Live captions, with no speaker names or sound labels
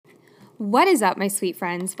What is up, my sweet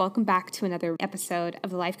friends? Welcome back to another episode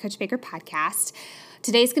of the Life Coach Baker podcast.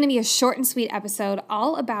 Today's going to be a short and sweet episode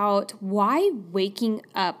all about why waking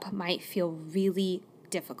up might feel really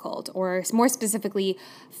difficult, or more specifically,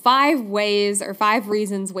 5 ways or 5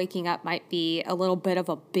 reasons waking up might be a little bit of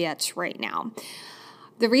a bitch right now.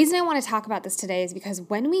 The reason I want to talk about this today is because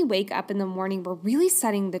when we wake up in the morning, we're really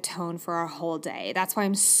setting the tone for our whole day. That's why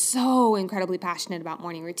I'm so incredibly passionate about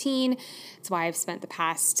morning routine. It's why I've spent the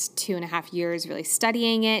past 2.5 years really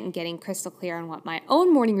studying it and getting crystal clear on what my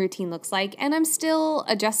own morning routine looks like. And I'm still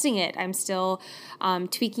adjusting it. I'm still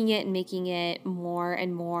tweaking it and making it more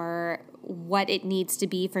and more what it needs to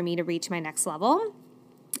be for me to reach my next level.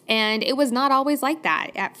 And it was not always like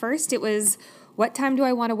that. At first, it was, what time do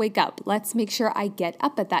I want to wake up? Let's make sure I get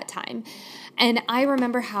up at that time. And I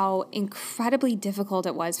remember how incredibly difficult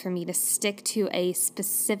it was for me to stick to a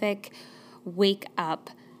specific wake up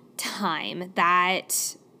time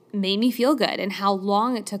that made me feel good, and how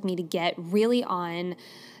long it took me to get really on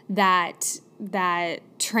that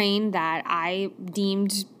train that I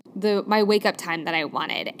deemed my wake up time that I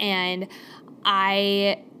wanted. And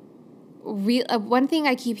one thing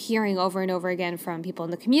I keep hearing over and over again from people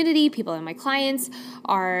in the community, people in my clients,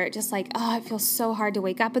 are just like, oh, it feels so hard to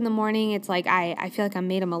wake up in the morning. It's like I feel like I'm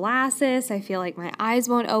made of molasses. I feel like my eyes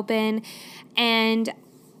won't open. And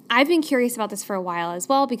I've been curious about this for a while as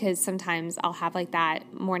well, because sometimes I'll have like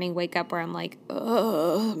that morning wake up where I'm like,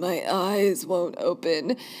 oh, my eyes won't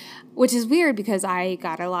open, which is weird because I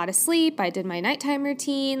got a lot of sleep. I did my nighttime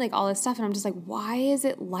routine, like all this stuff. And I'm just like, why is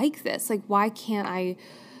it like this? Like, why can't I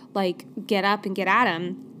get up and get at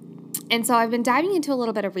them? And so I've been diving into a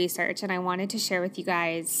little bit of research, and I wanted to share with you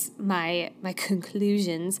guys my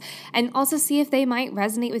conclusions, and also see if they might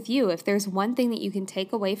resonate with you. If there's one thing that you can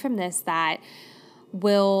take away from this that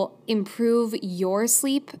will improve your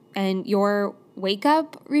sleep and your wake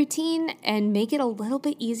up routine and make it a little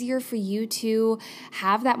bit easier for you to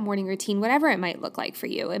have that morning routine, whatever it might look like for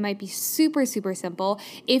you. It might be super, super simple.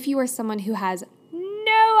 If you are someone who has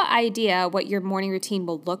no idea what your morning routine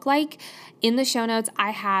will look like, in the show notes, I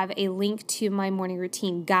have a link to my morning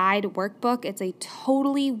routine guide workbook. It's a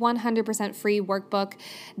totally 100% free workbook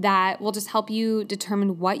that will just help you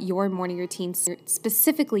determine what your morning routine,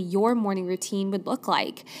 specifically your morning routine, would look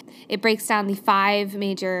like. It breaks down the 5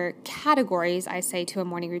 major categories, I say, to a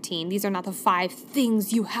morning routine. These are not the 5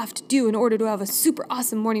 things you have to do in order to have a super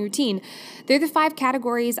awesome morning routine. They're the 5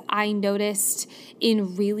 categories I noticed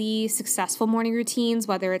in really successful morning routines,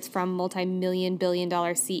 whether it's from multi-million,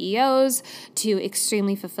 billion-dollar CEOs to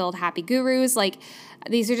extremely fulfilled, happy gurus. Like,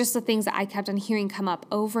 these are just the things that I kept on hearing come up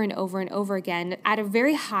over and over and over again at a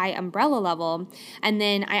very high umbrella level. And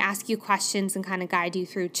then I ask you questions and kind of guide you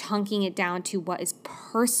through chunking it down to what is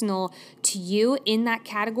personal to you in that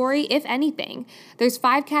category, if anything. There's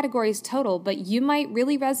 5 categories total, but you might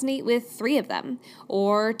really resonate with 3 of them,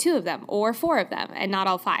 or 2 of them, or 4 of them, and not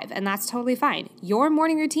all 5. And that's totally fine. Your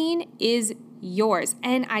morning routine is yours.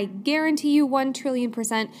 And I guarantee you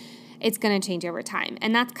 1,000,000,000% it's going to change over time.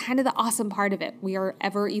 And that's kind of the awesome part of it. We are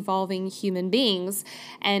ever evolving human beings,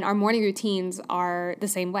 and our morning routines are the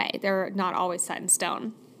same way. They're not always set in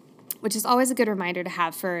stone, which is always a good reminder to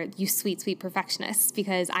have for you sweet, sweet perfectionists,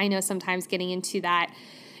 because I know sometimes getting into that,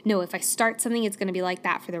 no, if I start something, it's going to be like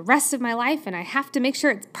that for the rest of my life, and I have to make sure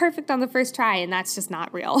it's perfect on the first try, and that's just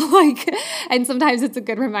not real. And sometimes it's a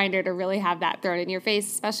good reminder to really have that thrown in your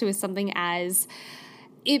face, especially with something as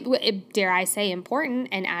dare I say, important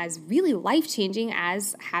and as really life-changing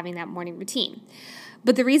as having that morning routine.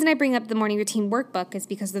 But the reason I bring up the morning routine workbook is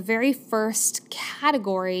because the very first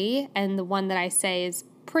category, and the one that I say is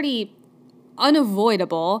pretty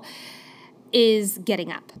unavoidable, is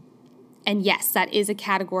getting up. And yes, that is a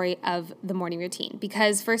category of the morning routine,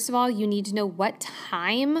 because first of all, you need to know what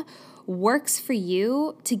time works for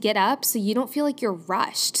you to get up so you don't feel like you're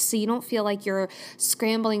rushed, so you don't feel like you're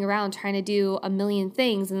scrambling around trying to do a million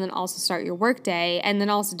things and then also start your work day and then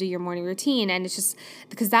also do your morning routine. And it's just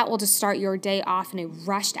because that will just start your day off in a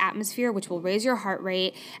rushed atmosphere, which will raise your heart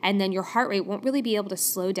rate, and then your heart rate won't really be able to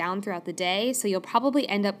slow down throughout the day. So you'll probably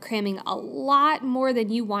end up cramming a lot more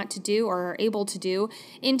than you want to do or are able to do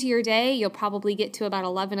into your day. You'll probably get to about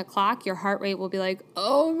 11 o'clock. Your heart rate will be like,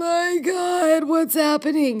 oh my God, what's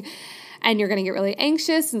happening? And you're going to get really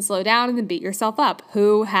anxious and slow down and then beat yourself up.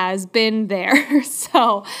 Who has been there?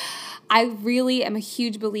 So I really am a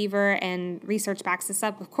huge believer, and research backs this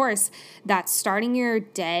up, of course, that starting your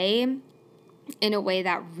day in a way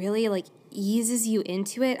that really eases you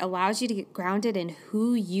into it, allows you to get grounded in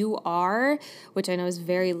who you are, which I know is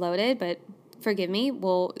very loaded, but forgive me.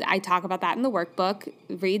 Well, I talk about that in the workbook.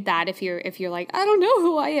 Read that if you're like, I don't know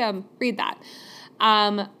who I am. Read that.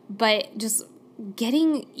 But just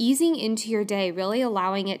easing into your day, really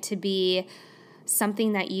allowing it to be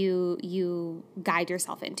something that you guide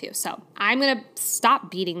yourself into. So I'm going to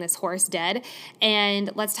stop beating this horse dead,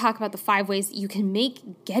 and let's talk about the 5 ways you can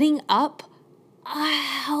make getting up a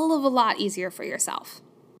hell of a lot easier for yourself.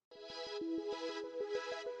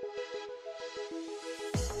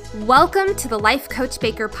 Welcome to the Life Coach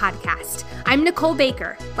Baker podcast. I'm Nicole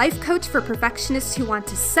Baker, life coach for perfectionists who want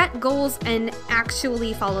to set goals and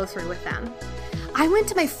actually follow through with them. I went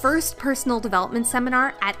to my first personal development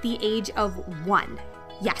seminar at the age of 1.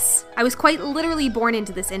 Yes, I was quite literally born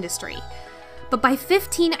into this industry. But by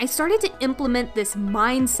 15, I started to implement this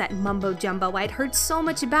mindset mumbo jumbo I'd heard so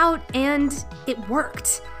much about, and it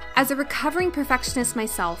worked. As a recovering perfectionist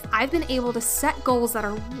myself, I've been able to set goals that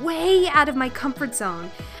are way out of my comfort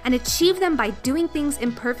zone and achieve them by doing things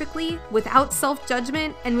imperfectly, without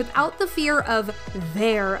self-judgment, and without the fear of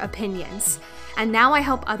their opinions. And now I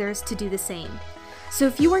help others to do the same. So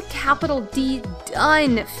if you are capital D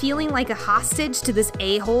done feeling like a hostage to this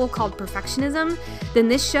a-hole called perfectionism, then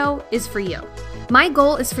this show is for you. My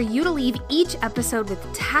goal is for you to leave each episode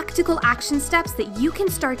with tactical action steps that you can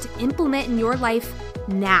start to implement in your life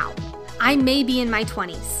now. I may be in my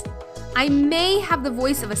 20s. I may have the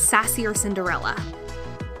voice of a sassier Cinderella,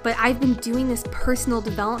 but I've been doing this personal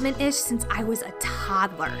development-ish since I was a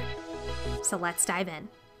toddler. So let's dive in.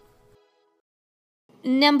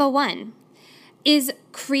 Number 1 is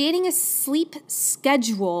creating a sleep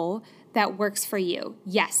schedule that works for you.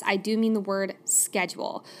 Yes, I do mean the word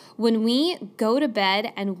schedule. When we go to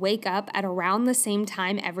bed and wake up at around the same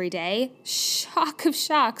time every day, shock of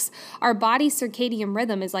shocks, our body's circadian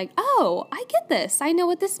rhythm is like, oh, I get this. I know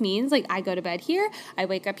what this means. Like, I go to bed here, I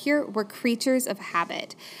wake up here. We're creatures of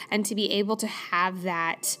habit. And to be able to have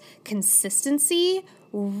that consistency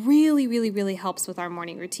really, really, really helps with our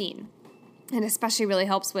morning routine. And especially really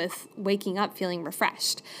helps with waking up feeling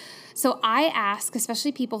refreshed. So I ask,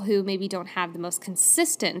 especially people who maybe don't have the most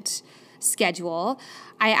consistent schedule,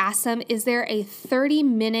 I ask them, is there a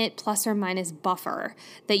 30-minute plus or minus buffer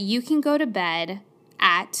that you can go to bed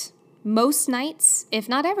at most nights, if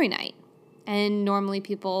not every night? And normally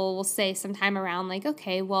people will say sometime around like,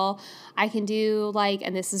 okay, well, I can do like,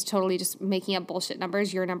 and this is totally just making up bullshit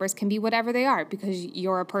numbers. Your numbers can be whatever they are because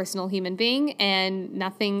you're a personal human being and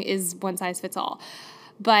nothing is one size fits all.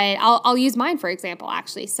 But I'll use mine for example,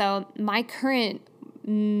 actually. So my current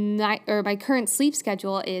sleep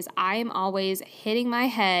schedule is I'm always hitting my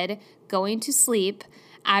head, going to sleep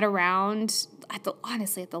at around, at the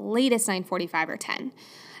latest 9:45 or 10.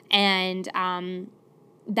 And,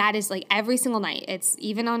 that is like every single night. It's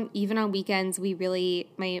even on weekends. We really,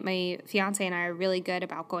 my fiance and I are really good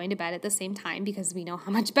about going to bed at the same time because we know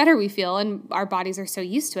how much better we feel, and our bodies are so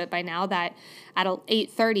used to it by now that at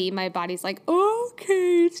 8:30, my body's like,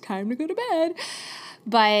 okay, it's time to go to bed.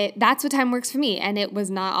 But that's what time works for me, and it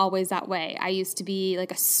was not always that way. I used to be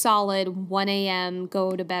like a solid 1 a.m.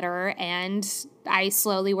 go to bedder, and I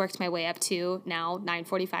slowly worked my way up to now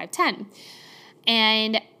 9:45,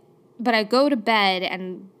 10. But I go to bed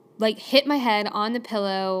and like hit my head on the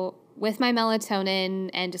pillow with my melatonin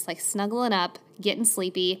and just like snuggling up, getting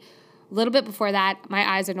sleepy. A little bit before that, my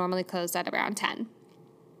eyes are normally closed at around 10.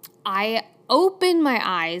 I open my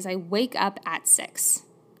eyes, I wake up at 6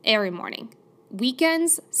 every morning.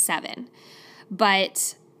 Weekends, 7.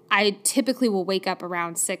 But I typically will wake up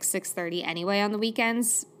around 6:30 anyway on the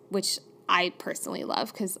weekends, which I personally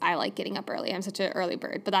love because I like getting up early. I'm such an early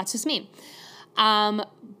bird, but that's just me.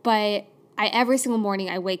 But every single morning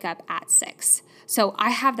I wake up at 6. So I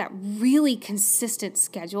have that really consistent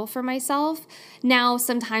schedule for myself. Now,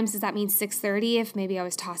 sometimes does that mean 6:30 if maybe I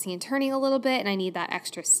was tossing and turning a little bit and I need that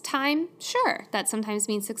extra time? Sure, that sometimes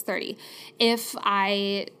means 6:30. If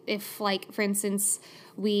like, for instance,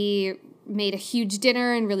 we made a huge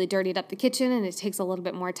dinner and really dirtied up the kitchen and it takes a little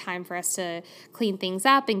bit more time for us to clean things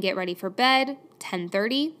up and get ready for bed,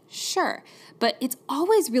 10:30, sure. But it's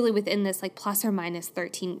always really within this like plus or minus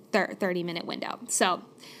 30-minute window. So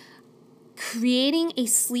creating a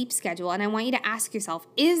sleep schedule, and I want you to ask yourself,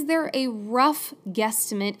 is there a rough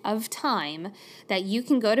guesstimate of time that you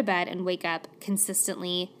can go to bed and wake up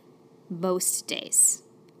consistently most days?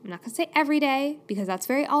 I'm not going to say every day because that's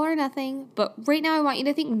very all or nothing, but right now I want you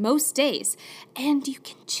to think most days. And you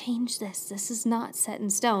can change this. This is not set in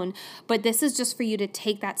stone, but this is just for you to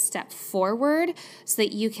take that step forward so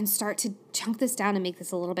that you can start to chunk this down and make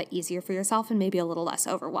this a little bit easier for yourself and maybe a little less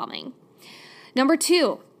overwhelming. Number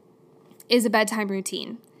 2 is a bedtime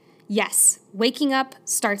routine. Yes, waking up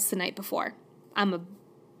starts the night before. I'm a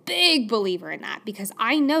big believer in that because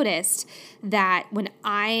I noticed that when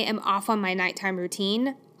I am off on my nighttime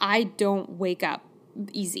routine, I don't wake up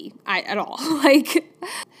easy at all. Like,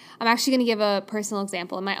 I'm actually going to give a personal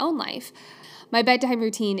example in my own life. My bedtime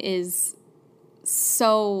routine is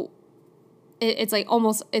so, it's like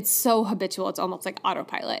almost, it's so habitual. It's almost like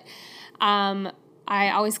autopilot.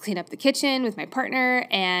 I always clean up the kitchen with my partner,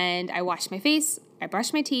 and I wash my face, I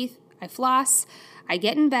brush my teeth, I floss, I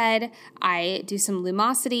get in bed, I do some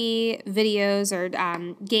Lumosity videos or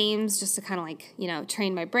games just to kind of like,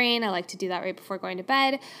 train my brain. I like to do that right before going to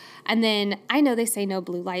bed. And then I know they say no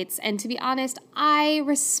blue lights, and to be honest, I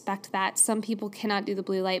respect that. Some people cannot do the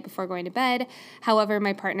blue light before going to bed. However,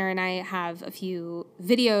 my partner and I have a few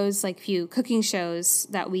videos, like few cooking shows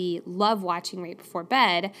that we love watching right before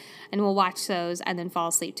bed, and we'll watch those and then fall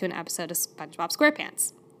asleep to an episode of SpongeBob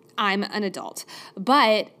SquarePants. I'm an adult,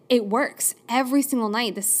 but it works every single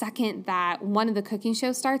night. The second that one of the cooking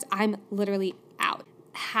shows starts, I'm literally out.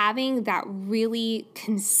 Having that really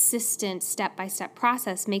consistent step-by-step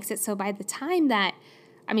process makes it so by the time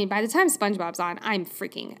SpongeBob's on, I'm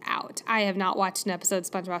freaking out. I have not watched an episode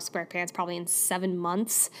of SpongeBob SquarePants probably in 7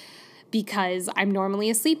 months because I'm normally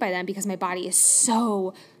asleep by then because my body is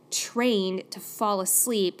so trained to fall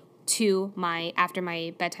asleep after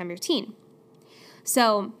my bedtime routine.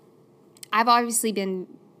 So I've obviously been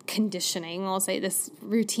conditioning, I'll say, this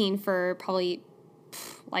routine for probably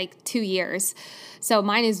like 2 years. So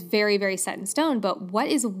mine is very, very set in stone. But what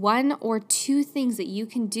is 1 or 2 things that you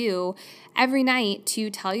can do every night to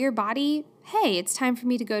tell your body, hey, it's time for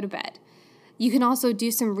me to go to bed? You can also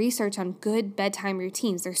do some research on good bedtime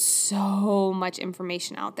routines. There's so much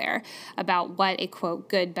information out there about what a, quote,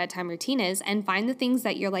 good bedtime routine is, and find the things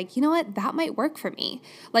that you're like, you know what, that might work for me.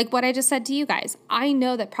 Like what I just said to you guys. I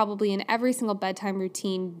know that probably in every single bedtime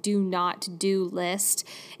routine do not do list,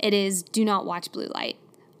 it is do not watch blue light.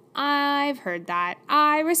 I've heard that.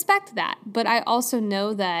 I respect that. But I also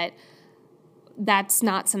know that that's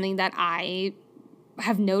not something that I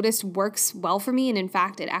have noticed works well for me. And in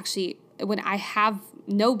fact, it actually, when I have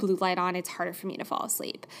no blue light on, it's harder for me to fall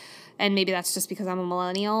asleep. And maybe that's just because I'm a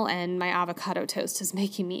millennial and my avocado toast is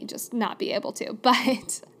making me just not be able to.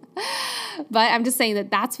 But I'm just saying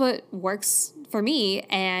that that's what works for me,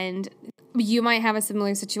 and you might have a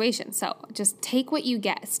similar situation. So just take what you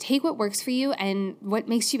get, take what works for you and what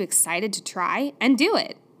makes you excited to try, and do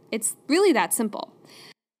it. It's really that simple.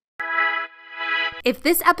 If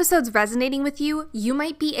this episode's resonating with you, you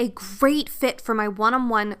might be a great fit for my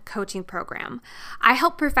one-on-one coaching program. I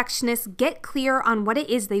help perfectionists get clear on what it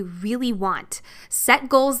is they really want, set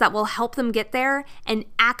goals that will help them get there, and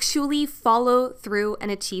actually follow through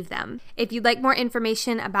and achieve them. If you'd like more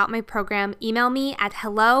information about my program, email me at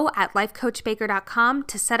hello@lifecoachbaker.com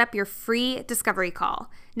to set up your free discovery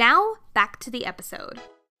call. Now, back to the episode.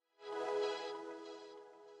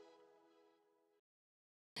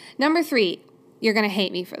 Number 3. You're going to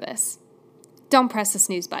hate me for this. Don't press the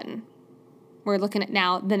snooze button. We're looking at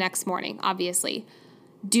now the next morning, obviously.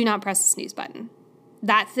 Do not press the snooze button.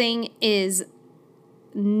 That thing is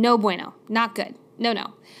no bueno, not good.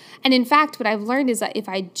 No. And in fact, what I've learned is that if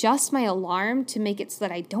I adjust my alarm to make it so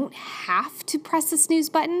that I don't have to press the snooze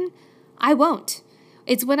button, I won't.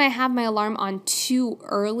 It's when I have my alarm on too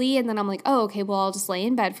early and then I'm like, oh, okay, well, I'll just lay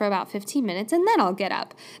in bed for about 15 minutes and then I'll get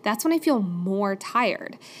up. That's when I feel more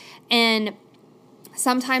tired. And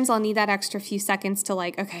sometimes I'll need that extra few seconds to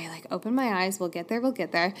open my eyes. We'll get there.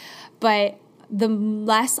 But the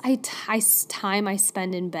less time I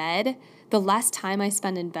spend in bed,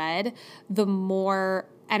 the more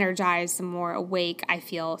energized, the more awake I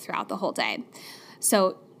feel throughout the whole day.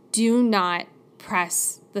 So do not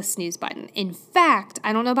press the snooze button. In fact,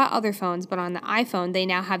 I don't know about other phones, but on the iPhone, they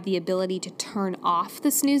now have the ability to turn off the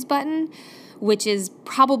snooze button, which is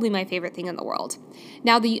probably my favorite thing in the world.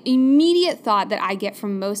 Now, the immediate thought that I get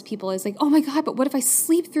from most people is like, oh my God, but what if I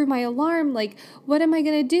sleep through my alarm? Like, what am I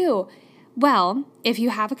going to do? Well, if you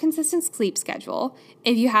have a consistent sleep schedule,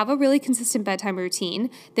 if you have a really consistent bedtime routine,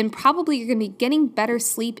 then probably you're going to be getting better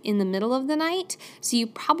sleep in the middle of the night, so you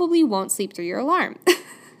probably won't sleep through your alarm.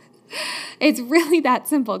 It's really that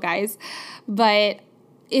simple, guys. But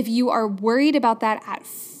if you are worried about that at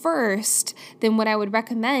first, then what I would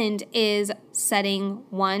recommend is setting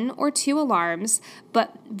 1 or 2 alarms,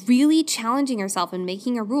 but really challenging yourself and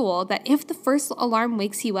making a rule that if the first alarm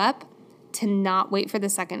wakes you up, to not wait for the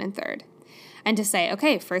second and third. And to say,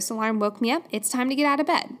 okay, first alarm woke me up, it's time to get out of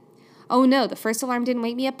bed. Oh no, the first alarm didn't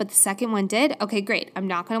wake me up, but the second one did? Okay, great. I'm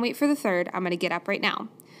not going to wait for the third. I'm going to get up right now.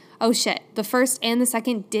 Oh shit, the first and the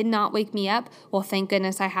second did not wake me up. Well, thank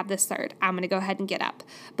goodness I have this third. I'm going to go ahead and get up.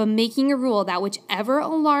 But making a rule that whichever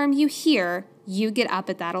alarm you hear, you get up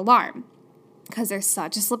at that alarm. Because there's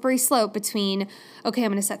such a slippery slope between, okay,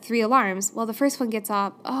 I'm going to set 3 alarms. Well, the first one gets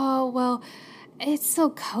up. Oh, well, it's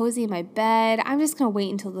so cozy in my bed. I'm just going to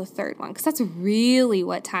wait until the third one because that's really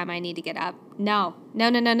what time I need to get up. No.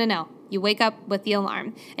 You wake up with the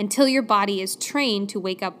alarm until your body is trained to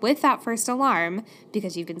wake up with that first alarm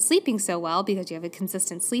because you've been sleeping so well, because you have a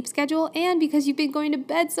consistent sleep schedule, and because you've been going to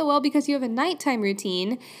bed so well because you have a nighttime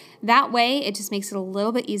routine. That way, it just makes it a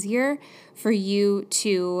little bit easier for you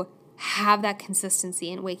to have that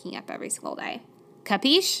consistency in waking up every single day.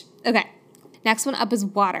 Capiche? Okay. Next one up is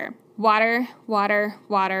water. Water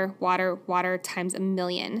times a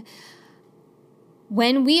million.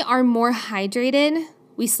 When we are more hydrated,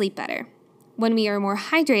 we sleep better. When we are more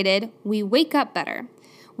hydrated, we wake up better.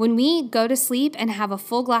 When we go to sleep and have a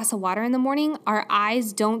full glass of water in the morning, our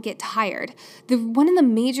eyes don't get tired. One of the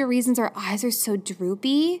major reasons our eyes are so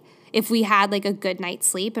droopy, if we had like a good night's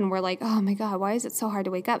sleep and we're like, oh my God, why is it so hard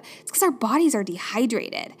to wake up? It's because our bodies are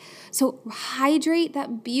dehydrated. So hydrate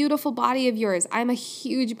that beautiful body of yours. I'm a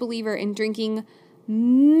huge believer in drinking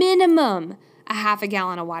minimum a half a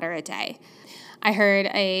gallon of water a day. I heard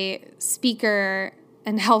a speaker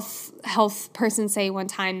and health person say one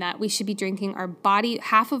time that we should be drinking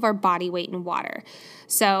half of our body weight in water.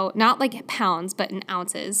 So not like pounds, but in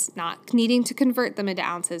ounces, not needing to convert them into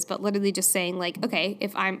ounces, but literally just saying like, okay,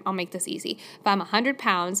 I'll make this easy. If I'm 100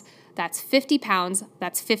 pounds, that's 50 pounds,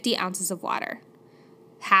 that's 50 ounces of water.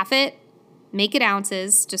 Half it, make it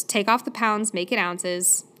ounces, just take off the pounds, make it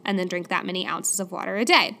ounces, and then drink that many ounces of water a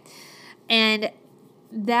day. And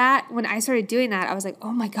that when I started doing that, I was like,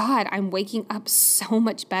 oh my God, I'm waking up so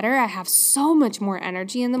much better. I have so much more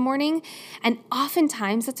energy in the morning. And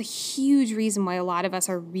oftentimes that's a huge reason why a lot of us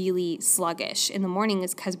are really sluggish in the morning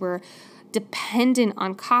is because we're dependent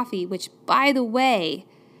on coffee, which by the way,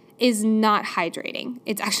 is not hydrating.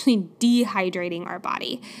 It's actually dehydrating our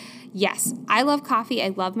body. Yes, I love coffee. I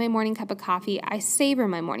love my morning cup of coffee. I savor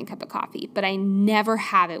my morning cup of coffee, but I never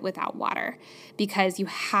have it without water because you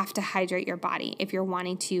have to hydrate your body if you're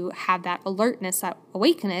wanting to have that alertness, that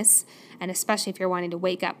awakeness, and especially if you're wanting to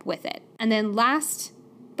wake up with it. And then last,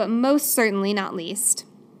 but most certainly not least,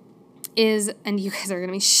 is, and you guys are going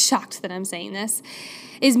to be shocked that I'm saying this,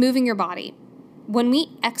 is moving your body. When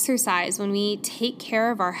we exercise, when we take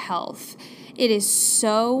care of our health, it is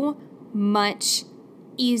so much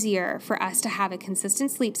easier for us to have a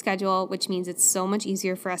consistent sleep schedule, which means it's so much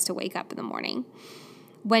easier for us to wake up in the morning.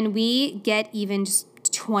 When we get even just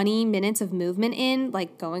 20 minutes of movement in,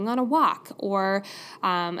 like going on a walk or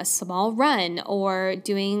a small run or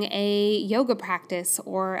doing a yoga practice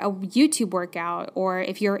or a YouTube workout, or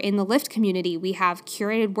if you're in the Lyft community, we have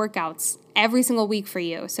curated workouts every single week for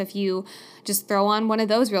you. So if you just throw on one of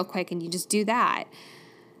those real quick and you just do that,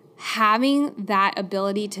 having that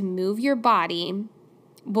ability to move your body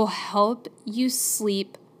will help you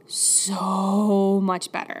sleep so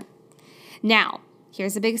much better. Now,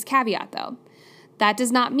 here's the biggest caveat though. That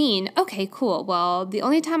does not mean, okay, cool, well, the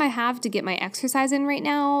only time I have to get my exercise in right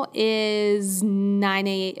now is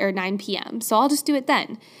 9 p.m., so I'll just do it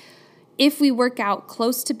then. If we work out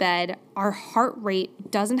close to bed, our heart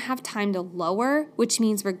rate doesn't have time to lower, which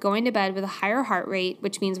means we're going to bed with a higher heart rate,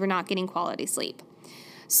 which means we're not getting quality sleep.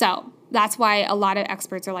 So that's why a lot of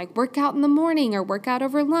experts are like, work out in the morning or work out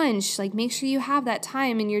over lunch. Like, make sure you have that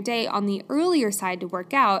time in your day on the earlier side to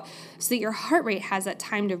work out so that your heart rate has that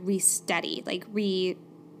time to re-steady, like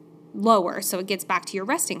re-lower, so it gets back to your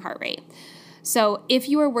resting heart rate. So if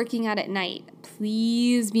you are working out at night,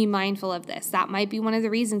 please be mindful of this. That might be one of the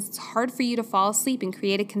reasons it's hard for you to fall asleep and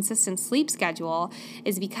create a consistent sleep schedule,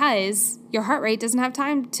 is because your heart rate doesn't have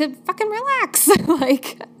time to fucking relax.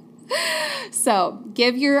 So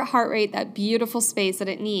give your heart rate that beautiful space that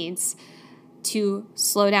it needs to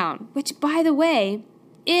slow down, which, by the way,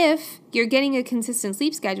 if you're getting a consistent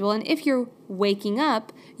sleep schedule and if you're waking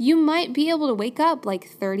up, you might be able to wake up like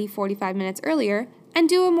 30, 45 minutes earlier and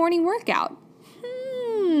do a morning workout.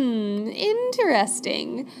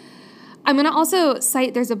 Interesting. I'm going to also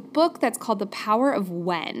cite, there's a book that's called The Power of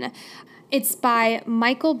When. It's by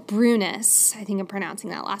Michael Brunis. I think I'm pronouncing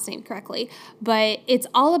that last name correctly. But it's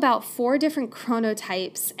all about 4 different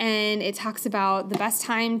chronotypes, and it talks about the best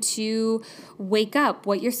time to wake up,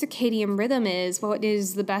 what your circadian rhythm is, what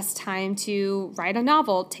is the best time to write a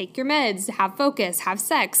novel, take your meds, have focus, have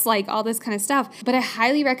sex, like all this kind of stuff. But I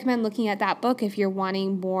highly recommend looking at that book if you're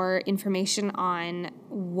wanting more information on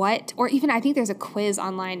or even I think there's a quiz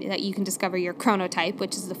online that you can discover your chronotype,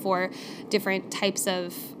 which is the 4 different types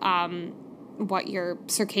of what your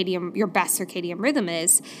best circadian rhythm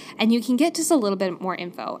is, and you can get just a little bit more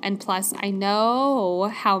info. And plus, I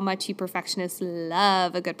know how much you perfectionists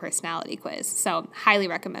love a good personality quiz, so highly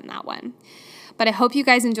recommend that one. But I hope you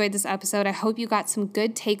guys enjoyed this episode. I hope you got some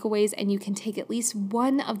good takeaways and you can take at least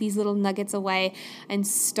one of these little nuggets away and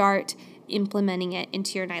start implementing it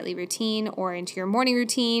into your nightly routine or into your morning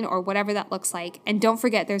routine or whatever that looks like. And don't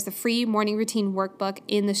forget, there's the free morning routine workbook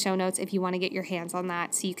in the show notes if you want to get your hands on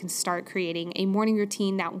that so you can start creating a morning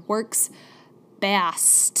routine that works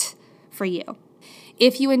best for you.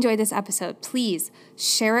 If you enjoyed this episode, please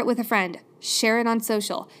share it with a friend. Share it on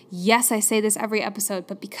social. Yes, I say this every episode,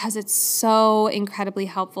 but because it's so incredibly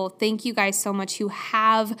helpful, thank you guys so much who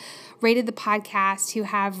have rated the podcast, who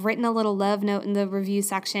have written a little love note in the review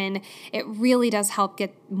section. It really does help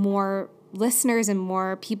get more listeners and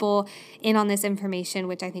more people in on this information,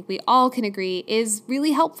 which I think we all can agree is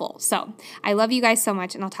really helpful. So I love you guys so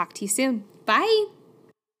much, and I'll talk to you soon. Bye.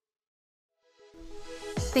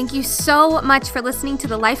 Thank you so much for listening to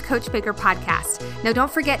the Life Coach Baker podcast. Now,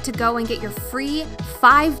 don't forget to go and get your free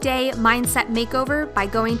 5-day mindset makeover by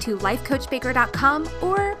going to lifecoachbaker.com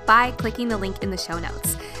or by clicking the link in the show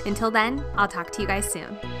notes. Until then, I'll talk to you guys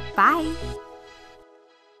soon. Bye.